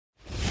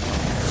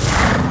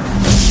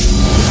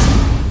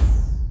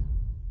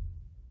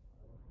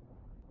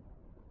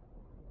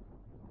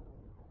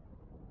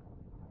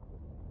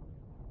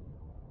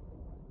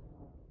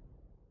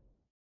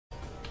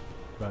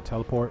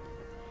Teleport.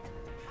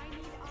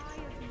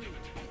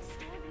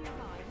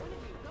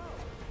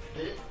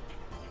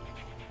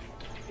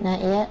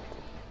 Not yet.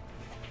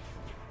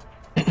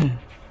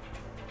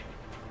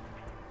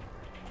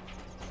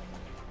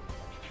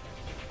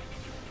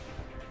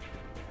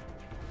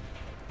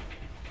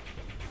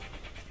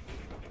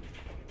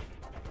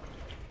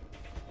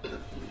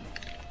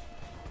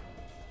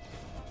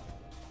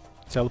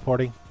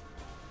 Teleporting.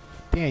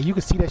 Damn, you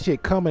can see that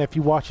shit coming if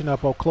you watching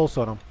up close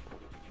on them.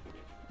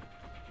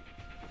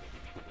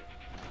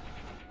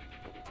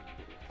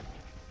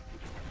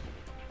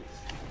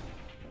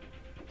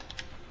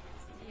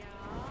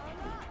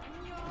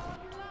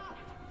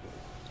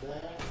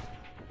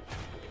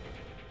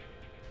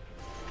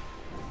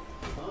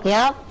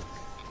 Yep.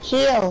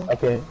 Heal.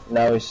 Okay,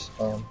 now it's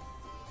I'm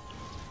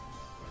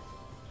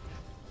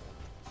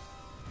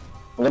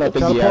gonna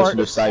take the ads to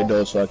the side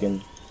door so I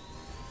can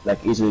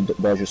like easily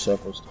dodge your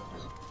circles.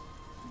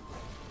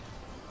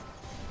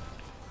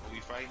 Are we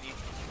fighting?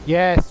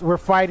 Yes, we're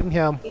fighting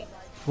him.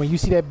 When you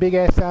see that big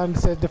ass sound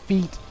that says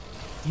defeat,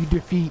 you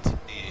defeat.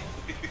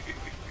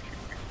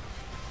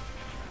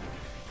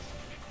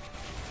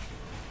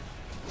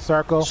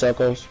 Circle.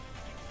 Circles.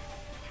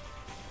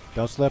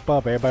 Don't slip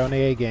up. Everybody on the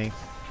A game.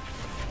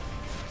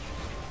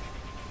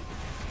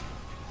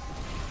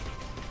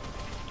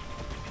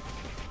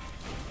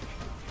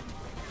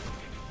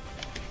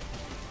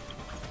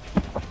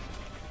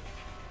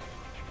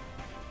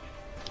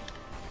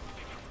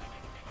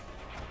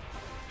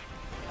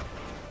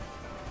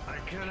 I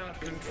cannot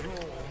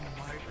control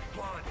my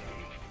body.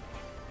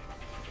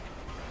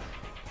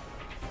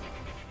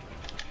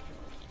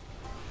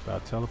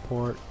 About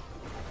teleport.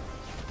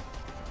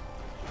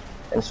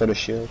 Thanks for the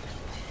shield.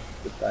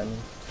 Good timing.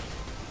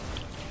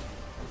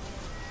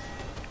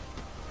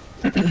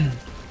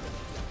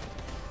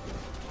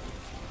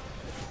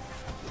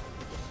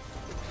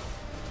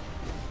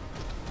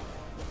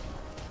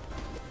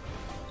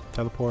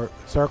 Teleport.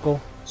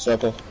 Circle.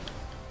 Circle.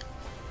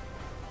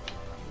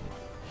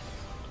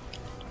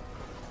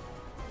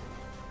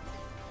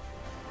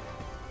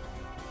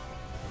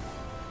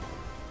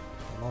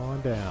 Come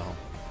on down.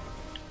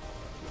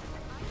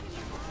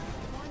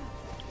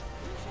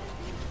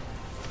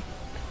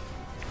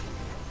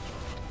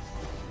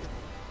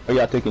 Are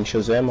you taking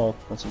Shazam or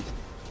something?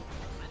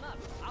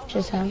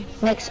 Shazam.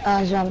 Next,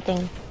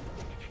 jumping.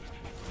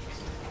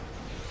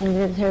 And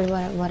the third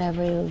one,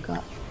 whatever you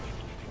got.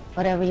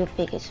 Whatever you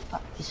pick is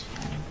fine.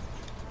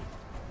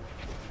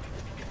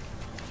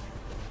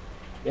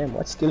 Damn,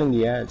 what's stealing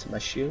the ads? My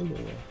shield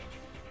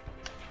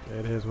or?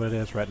 It is what it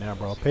is right now,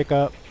 bro. Pick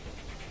up.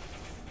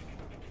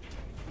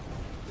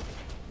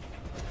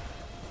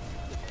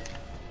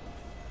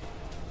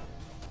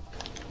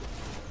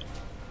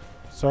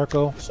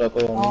 Circle.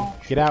 Circle on me.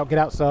 Get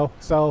out,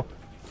 so.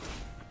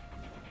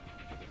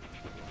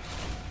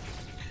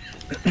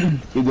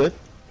 You good?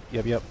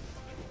 Yep.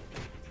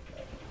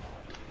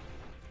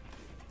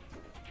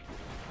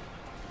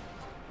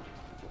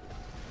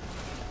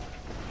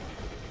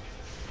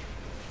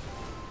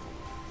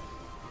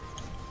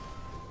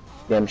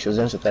 Damn,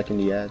 Shazam's attacking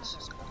the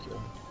ads.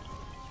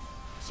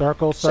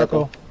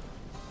 Circle.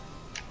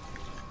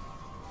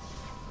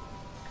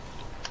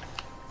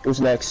 Who's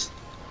next?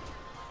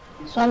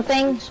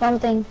 Something.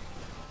 Something?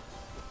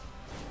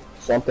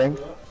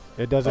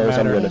 It doesn't Oh, it's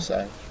on matter. the other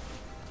side.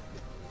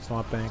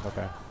 Swamp Thing,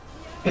 okay.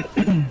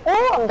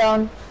 Oh, I'm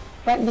down.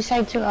 Right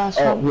beside to us.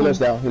 Oh, healer's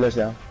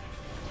down.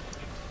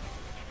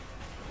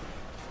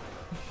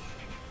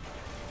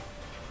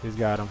 He's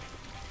got him.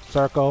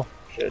 Circle.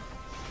 Shit.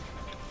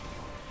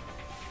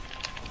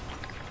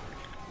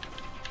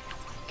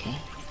 Okay.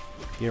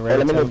 Get Oh, ready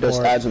let me to move those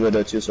teleport. ads over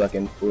there too so I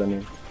can pull them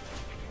in.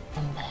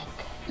 I'm back.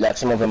 Like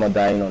some of them are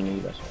dying on me,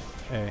 that's why.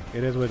 Hey,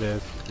 it is what it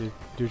is. Do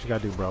what you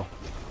gotta do, bro.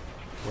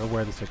 We're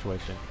aware of the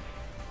situation.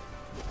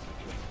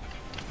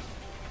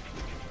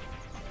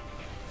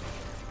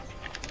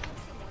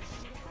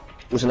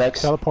 Who's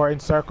next? Teleport in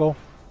circle.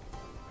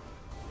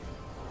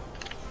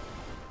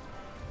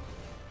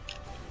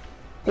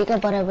 Pick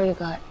up whatever you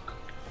got.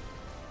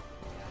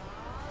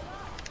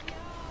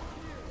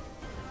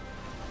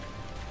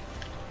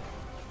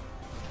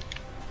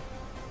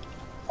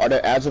 Are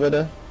there ads over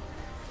there?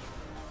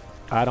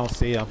 I don't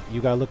see him.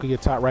 You gotta look at your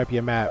top right of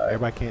your map.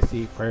 Everybody can't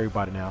see for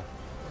everybody now.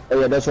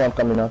 Oh yeah, that's where I'm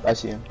coming up. I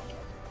see him.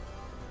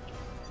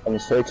 Coming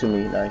straight to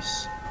me.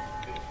 Nice.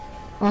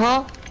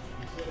 Uh-huh.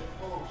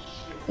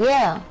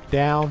 Yeah.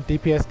 Down.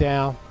 DPS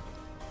down.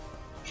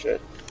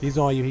 Shit. He's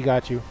on you. He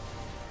got you.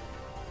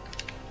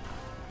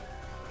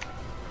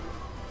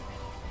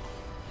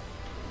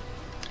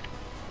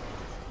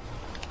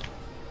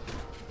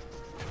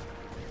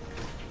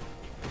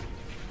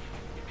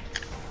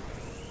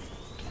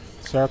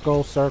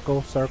 Circle.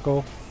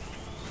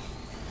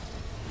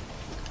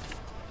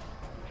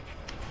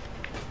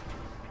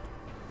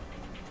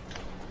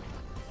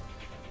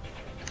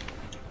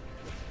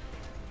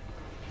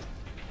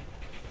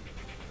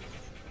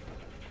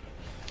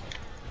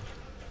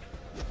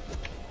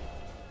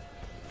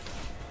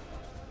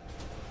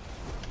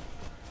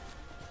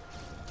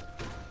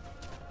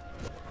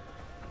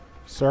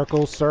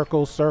 Circle,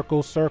 circle,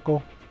 circle,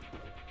 circle.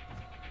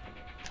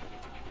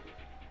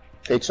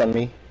 Fate's on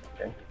me.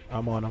 Okay.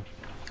 I'm on him.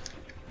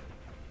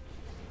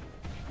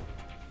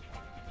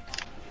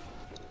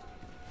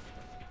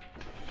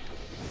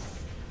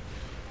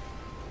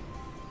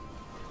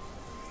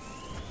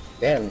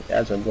 Damn, the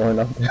ads are going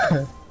up.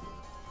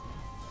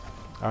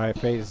 Alright,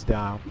 Fate is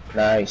down.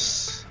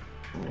 Nice.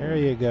 There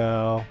you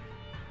go.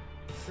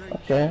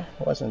 Okay,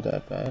 wasn't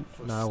that bad.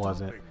 No, it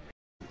wasn't.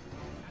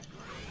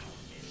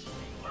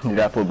 You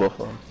gotta put both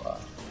of them. Wow.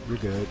 You're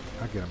good.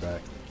 I'll get him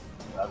back.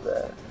 Not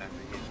bad.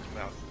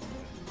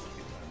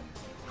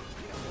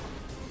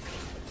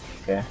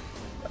 Okay,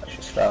 that's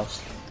just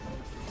fouls.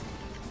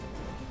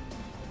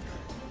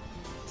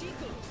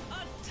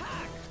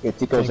 Okay,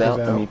 Tico's out.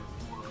 Let me...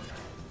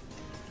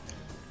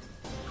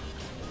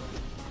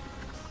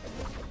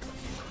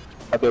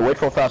 Okay, wait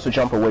for Faust to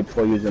jump away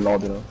before using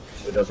orbital,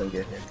 so it doesn't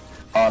get hit.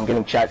 Oh, I'm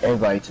getting chat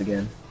invites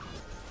again.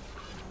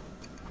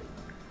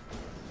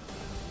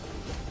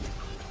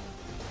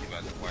 You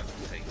about to watch me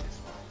take this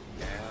one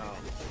down.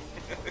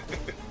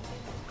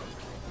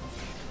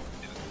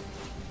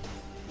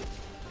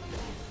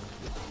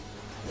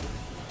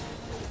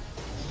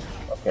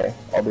 Okay,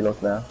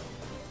 orbital's now.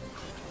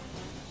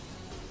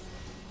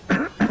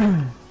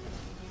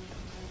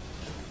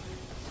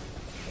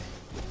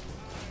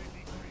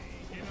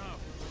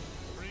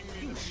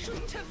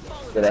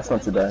 Yeah, that's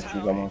not too bad.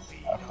 She's almost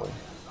halfway.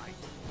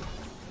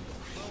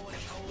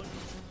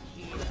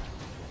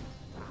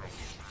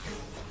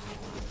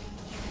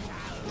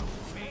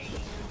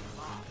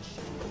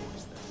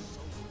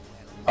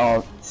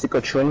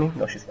 Secret training?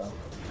 No, she's not.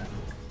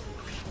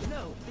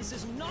 No, this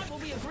is not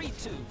what we agreed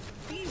to.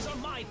 These are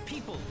my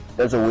people.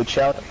 There's a witch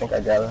out. I think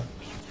I got her.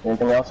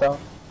 Anything else out?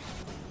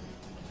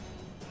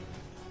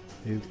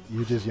 You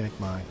just yanked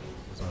mine.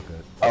 It's all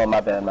good. Oh,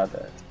 my bad, my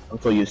bad. I'm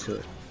so used to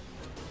it.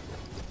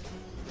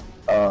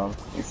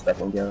 You stuck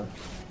in together.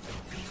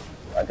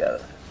 I got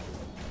it.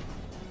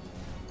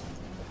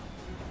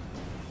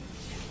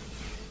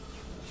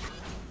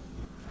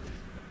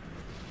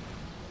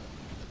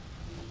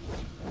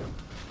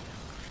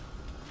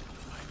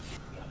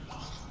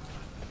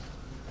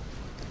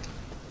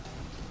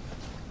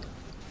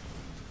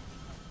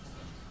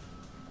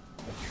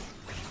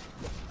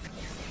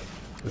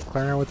 Is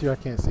Clarion with you? I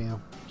can't see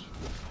him.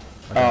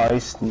 Oh,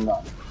 he's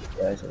not.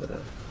 Yeah, he's over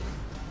there.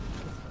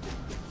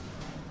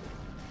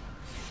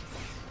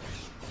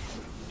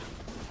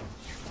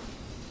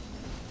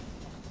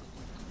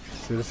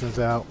 Citizens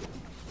out.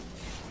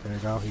 There you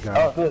go. He got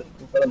Oh, it. good.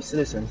 We call them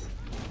citizens.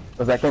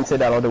 Because I can't say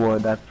that other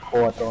word, that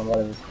court or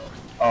whatever it's called.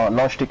 Oh,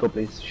 launch Tico,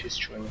 please. She's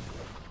training.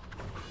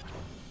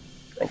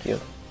 Thank you.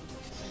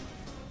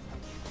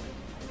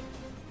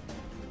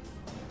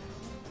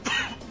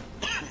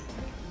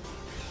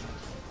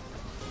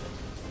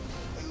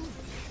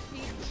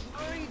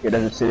 Okay,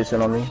 there's a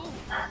citizen on me.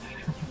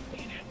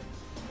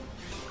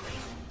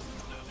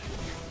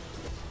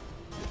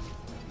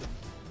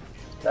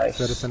 Nice.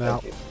 Citizen Thank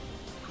out. you.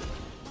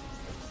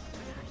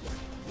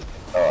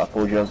 Oh, I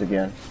pulled yours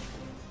again.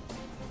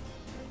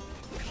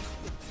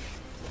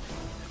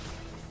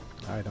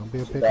 Alright, don't be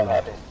a That piccolo.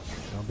 happened.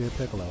 Don't be a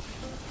piccolo.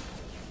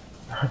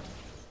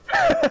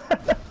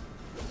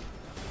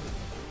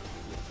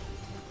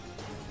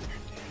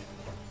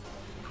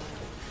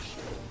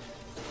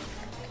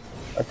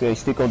 Okay,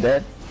 is Tico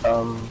dead?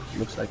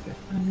 Looks like it.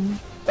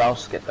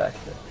 Faust, get back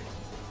here.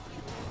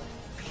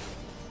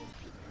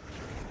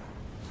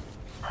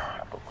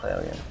 I'll put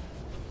Clarion.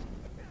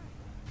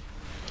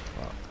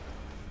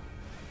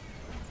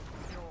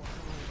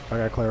 I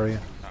got Clarion.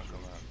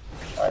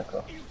 Alright,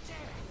 go.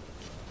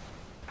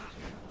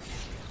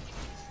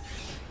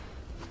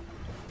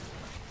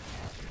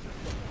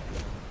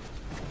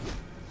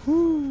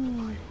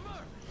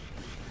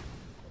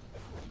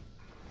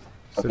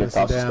 Okay, Citizen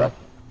Faust is down. back.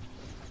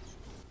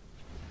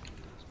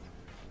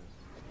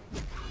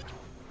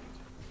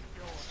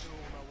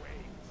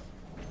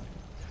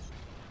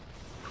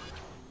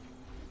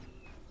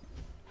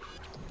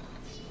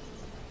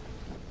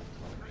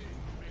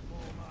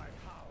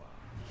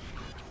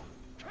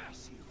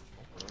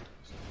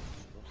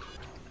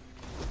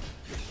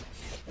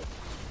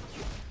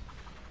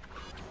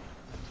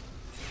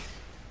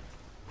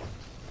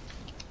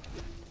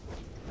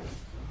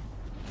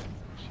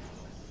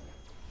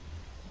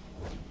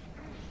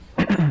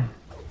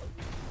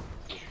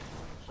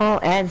 All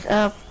adds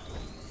up.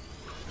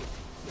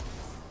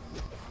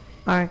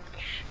 Arch.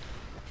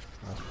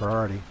 That's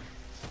priority.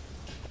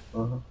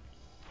 I'm out.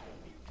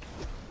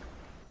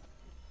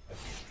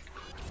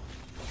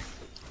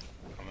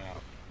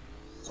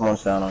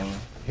 Someone's down on you.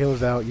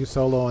 Heals out. You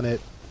solo on it.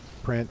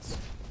 Prince.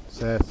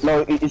 Seth.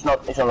 No, it's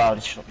not. It's not loud.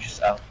 It's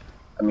just out.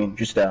 I mean,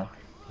 just down.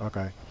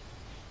 Okay.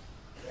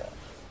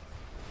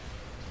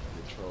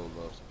 Control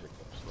loves to pick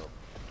up slow.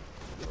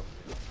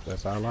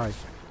 That's our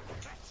life.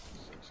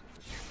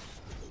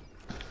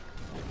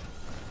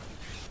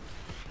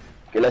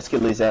 Okay, let's kill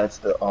these ads.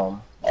 The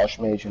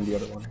Archmage and the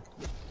other one.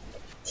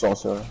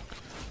 Sorcerer.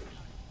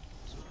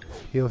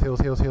 Heals, heals,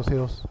 heals, heals,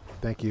 heals.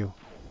 Thank you.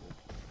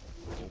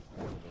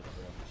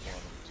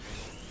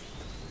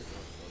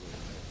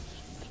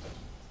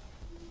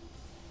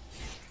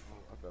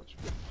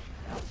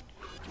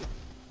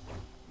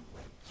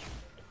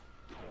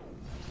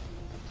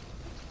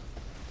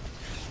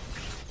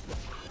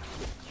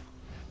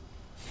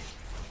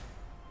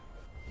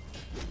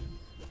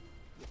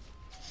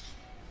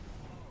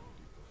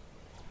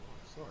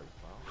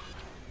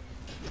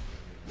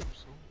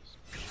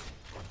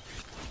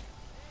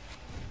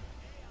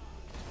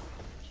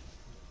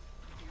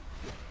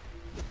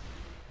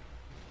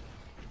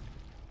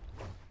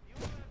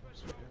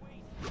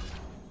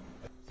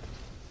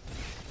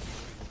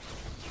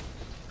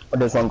 Oh,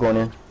 there's one going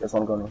in. There's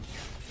one going in.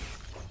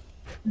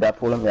 Did I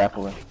pull him? Yeah, I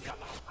pull him.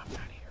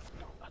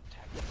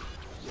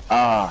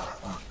 Ah,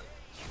 fuck.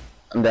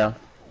 I'm down.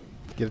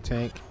 Get a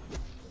tank.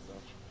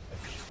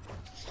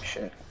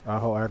 Shit. I'll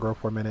hold aggro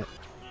for a minute.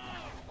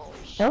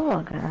 Sure,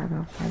 I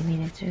got for a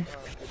minute too.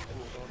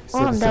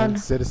 Oh, I'm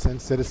Citizen,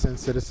 done.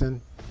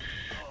 citizen.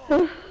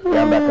 Yeah,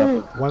 I'm back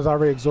up. One's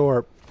already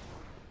absorbed.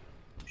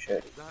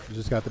 Shit. You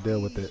just got to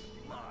deal with it.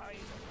 My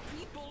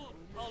people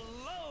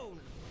alone.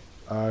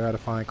 I gotta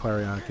find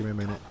Clarion. Give me a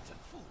minute.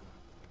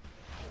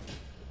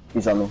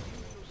 He's on me. You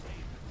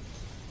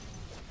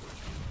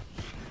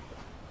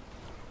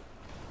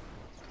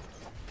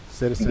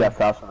Citizen. got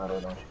fast on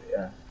that, don't you?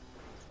 Yeah.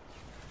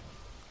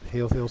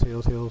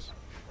 Heals.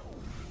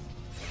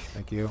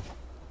 Thank you.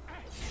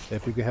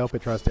 If we can help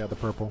it, try to stay out the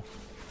purple.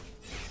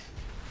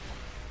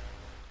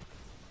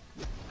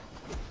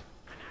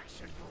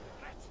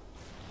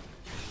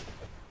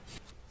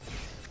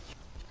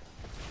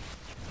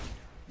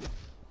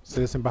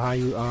 Citizen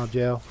behind you,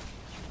 jail.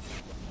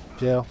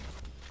 Jail.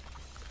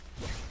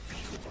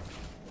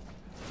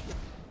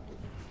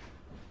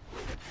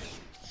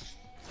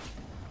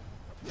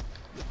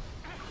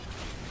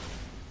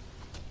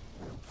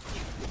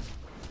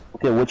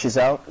 Okay, witch is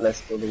out.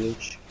 Let's kill the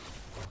witch.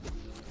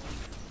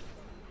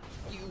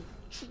 You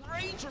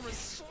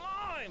traitorous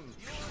slime.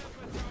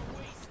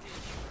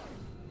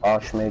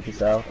 Archmage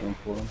is out. Let me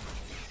pull him.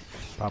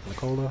 Pop the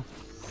cola.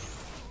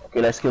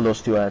 Okay, let's kill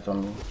those two ads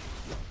on me.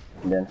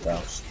 And then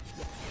Faust.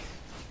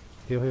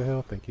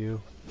 Heal. Thank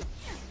you.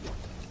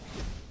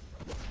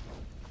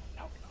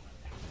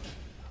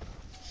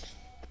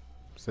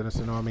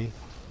 Citizen on me.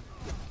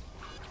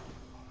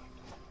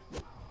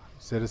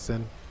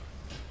 Citizen.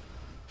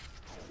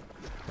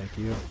 Thank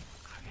you.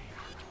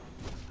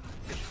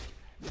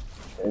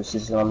 This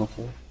is on me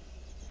too.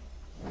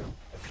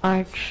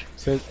 Arch.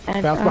 Faust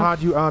And,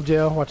 behind you,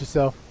 jail. Watch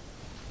yourself.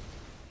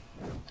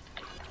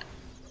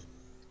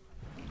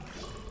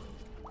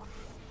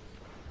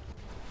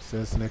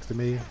 Citizen next to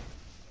me.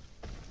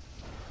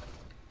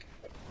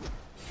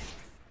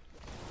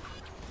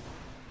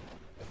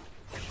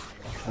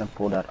 I'm trying to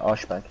pull that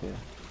Arch back here.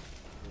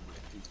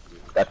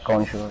 That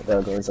conjure,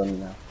 there goes on me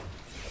now.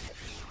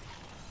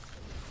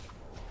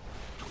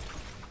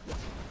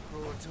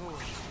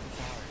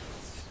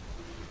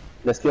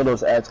 Let's kill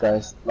those ads,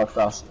 guys. Not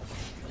fast.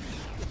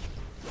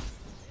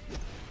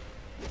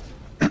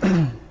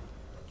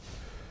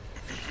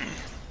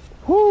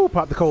 Whoo!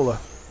 Pop the cola.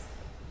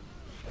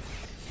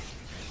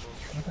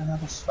 Where the hell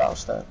is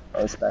Faust at?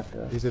 Oh, he's back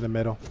there. He's in the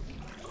middle.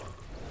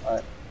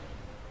 Alright.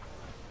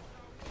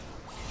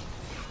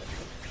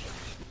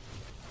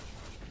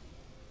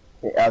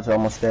 The ads are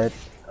almost dead.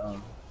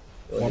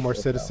 One more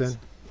citizen.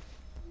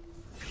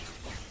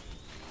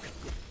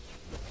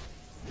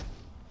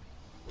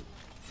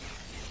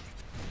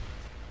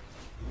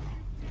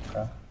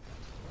 Okay.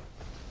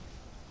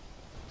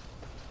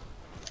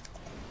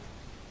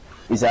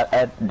 Is that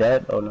ad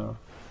dead or no?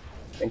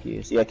 I think he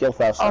is. Yeah, kill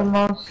Faust.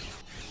 Almost.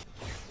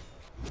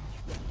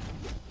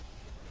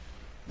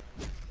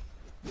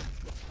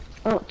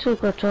 Oh, two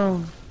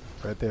cartoon.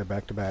 Right there,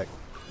 back to back.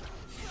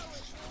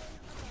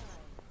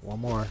 One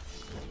more.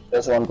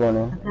 There's one going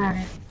in. Got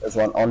it. There's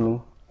one on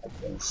me. I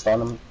can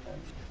stun him.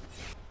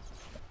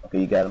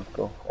 Okay, you got him.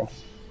 Go. Thank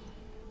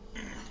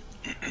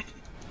you.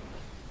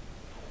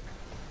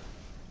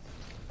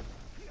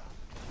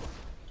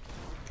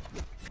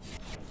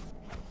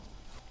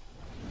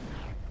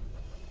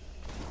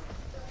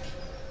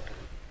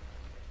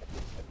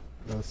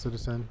 Another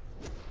citizen.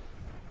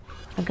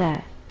 I got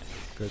it.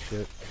 Good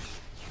shit.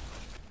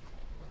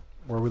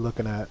 Where are we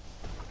looking at?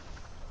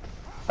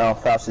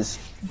 Faust is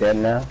dead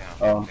now.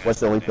 What's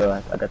the Reaper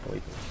at? I got the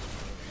Reaper.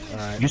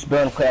 Alright. Just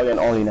burn Clarion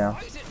only now.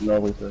 No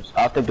Reapers.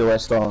 I'll take the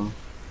rest of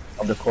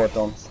the core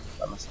tomes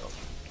by myself.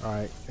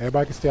 Alright.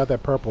 Everybody can stay out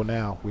that purple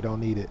now. We don't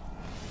need it.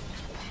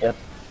 Yep.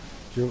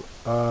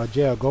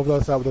 Jail, go over the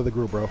other side with the other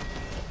group, bro.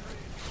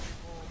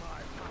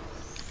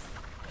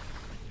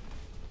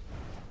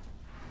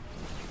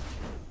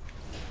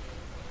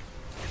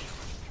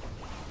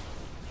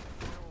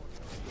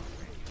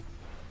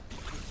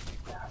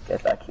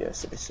 Get back here,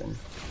 citizen.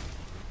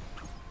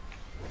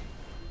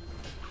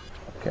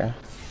 Okay.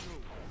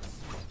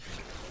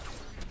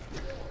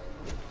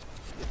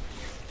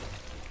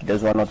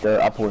 There's one up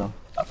there. I'll pull him.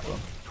 I'll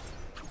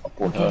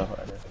pull her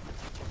right there.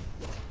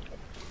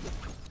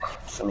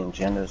 So many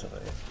genders over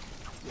here.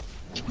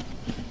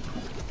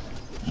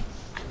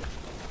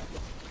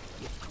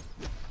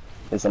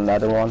 There's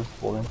another one.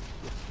 Pull him.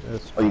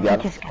 It's Oh, you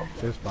got Just it? got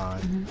it. It's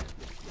fine.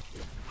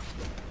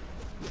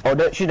 Oh,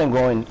 she didn't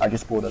go in. I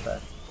just pulled her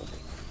back.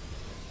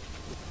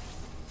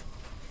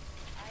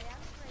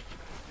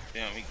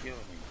 Damn, he killed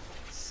me.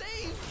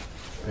 Save.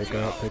 Pick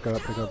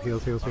up.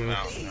 Heals. I'm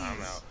out. That's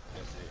it.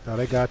 No,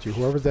 they got you.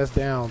 Whoever's that's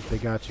down, they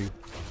got you.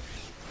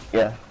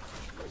 Yeah.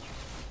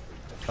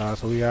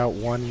 So we got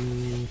one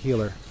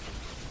healer.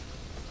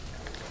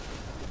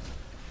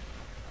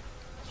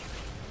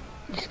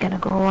 Just gonna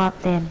go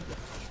up then.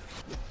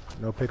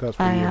 No pickups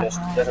for I you. am.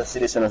 There's a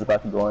citizen that's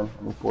about to go in.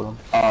 Let me pull him.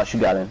 Ah, she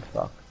got in.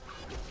 Fuck.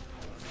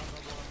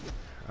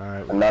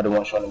 Alright, Another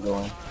one trying to go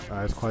in.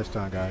 alright, it's clutch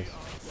time, guys.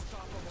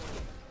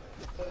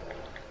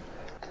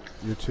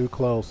 You're too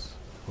close.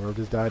 Whoever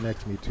just died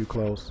next to me, too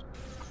close.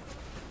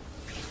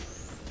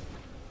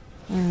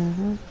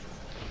 Mm-hmm.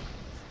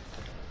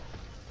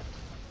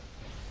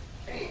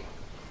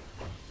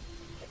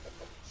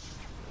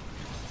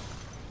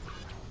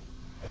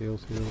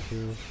 Heals, heals,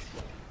 heals.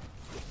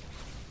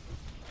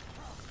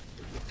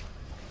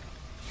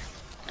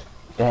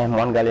 Damn,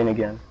 one got in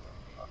again.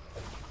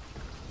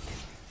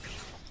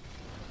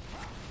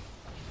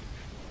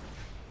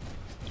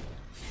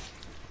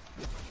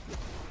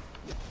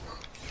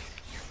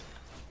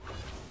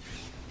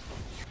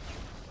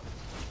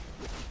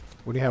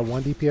 When you have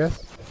 1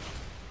 DPS?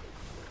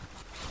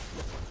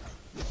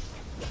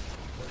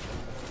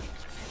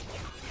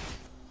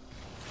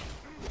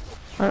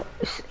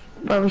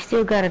 But we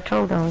still got a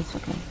troll though, it's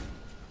okay.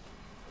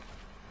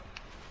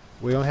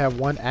 We don't have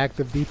 1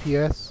 active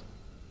DPS?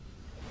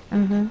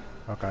 Mm-hmm.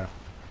 Okay.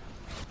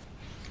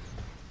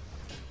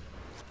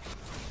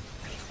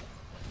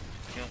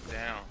 Jump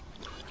down.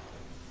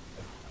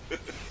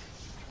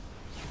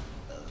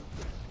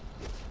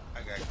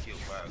 I got killed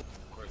by a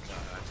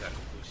Cortana. I tried to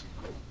push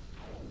it.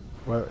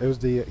 Well, it was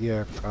the,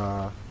 yeah,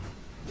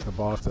 the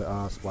boss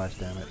that splash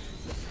damage.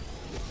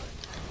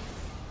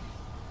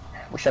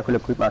 Wish I could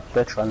equip my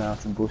Petra now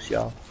to boost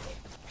y'all.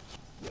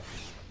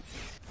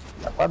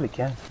 I probably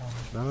can.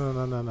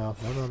 No.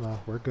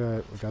 We're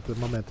good. We got the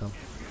momentum.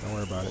 Don't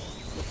worry about it.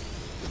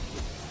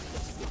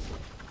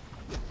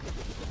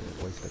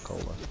 Shit, waste the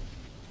cola.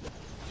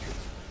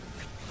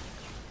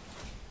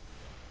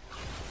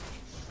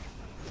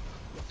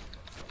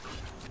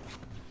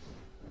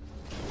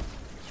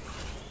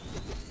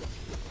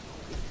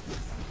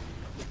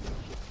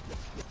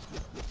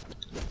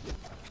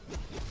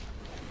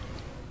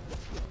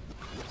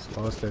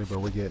 Slow and steady, but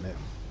we're getting it.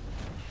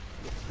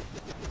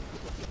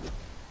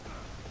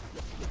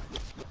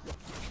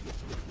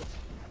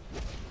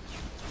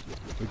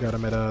 We got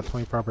him at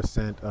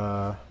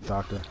 25%,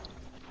 doctor.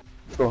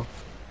 Cool.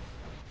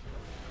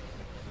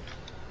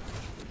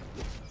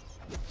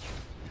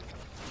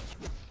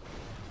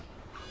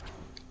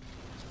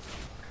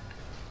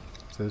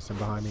 Citizen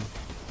behind me.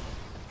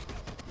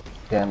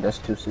 Damn, that's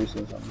 2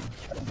 citizens on me.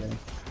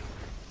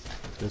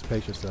 Just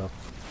pace yourself.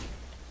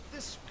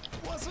 This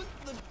wasn't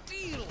the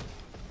deal.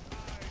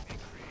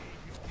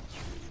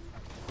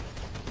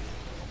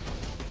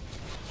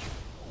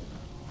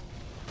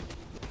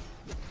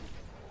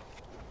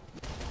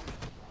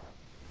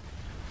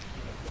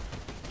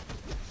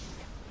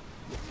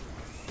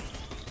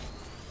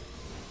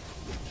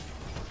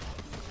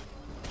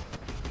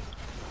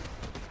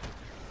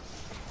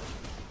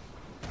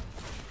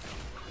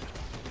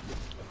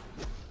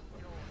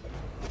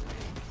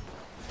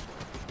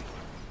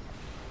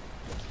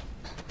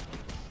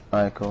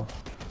 Alright, cool.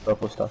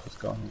 Purple stuff is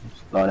gone.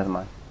 No, never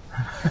mind.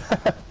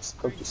 It's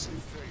good to see.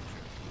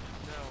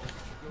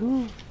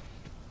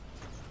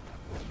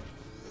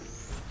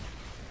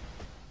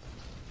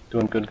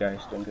 Doing good, guys.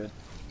 Doing good.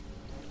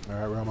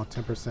 Alright, we're almost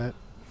 10%.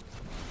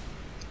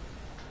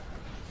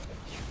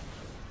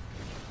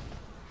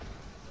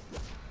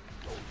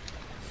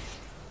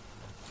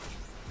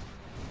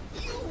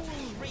 You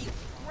will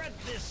regret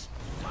this,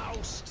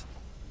 Faust.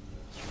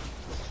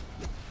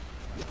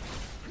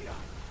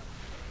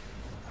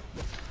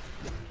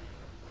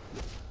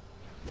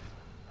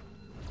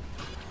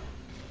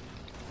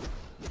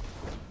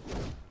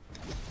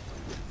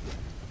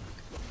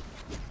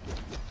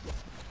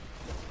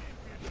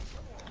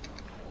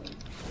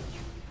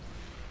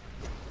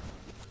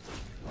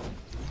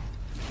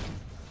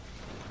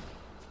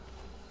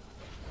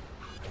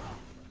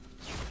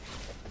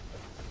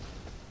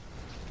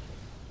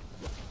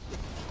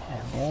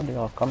 Where are they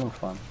all coming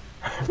from?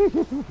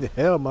 The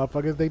hell,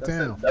 motherfuckers, they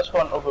town. That's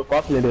one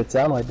overpopulated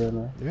town right there,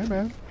 man. Yeah,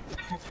 man.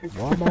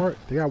 Walmart.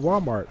 They got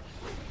Walmart.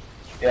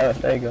 Yeah,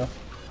 there you go.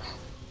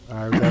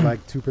 Alright, we're at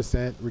like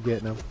 2%. We're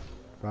getting them.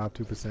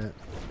 2%. Thank you,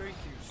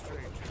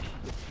 stranger.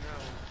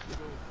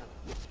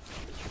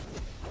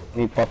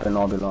 Now, Me popping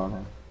all belong,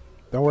 man.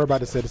 Don't worry about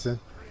the citizen.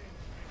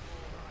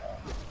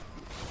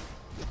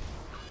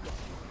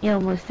 You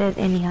almost dead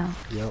anyhow.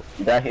 Yep.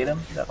 Did I hit him?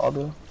 Did that all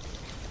do?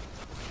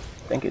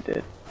 I think it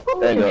did.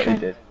 There you go, it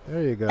did.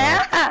 There you go.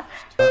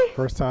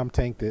 First time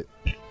tanked it.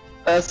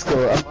 That's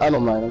cool. I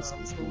don't mind. It's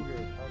cool.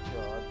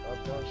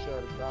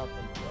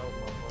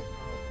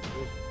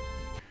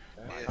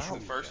 Yeah, it's the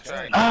first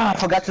try. Ah, I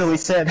forgot what we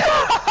said. First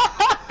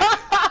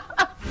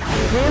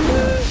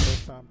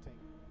time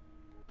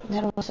tanked.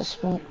 That was a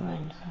smooth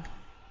run.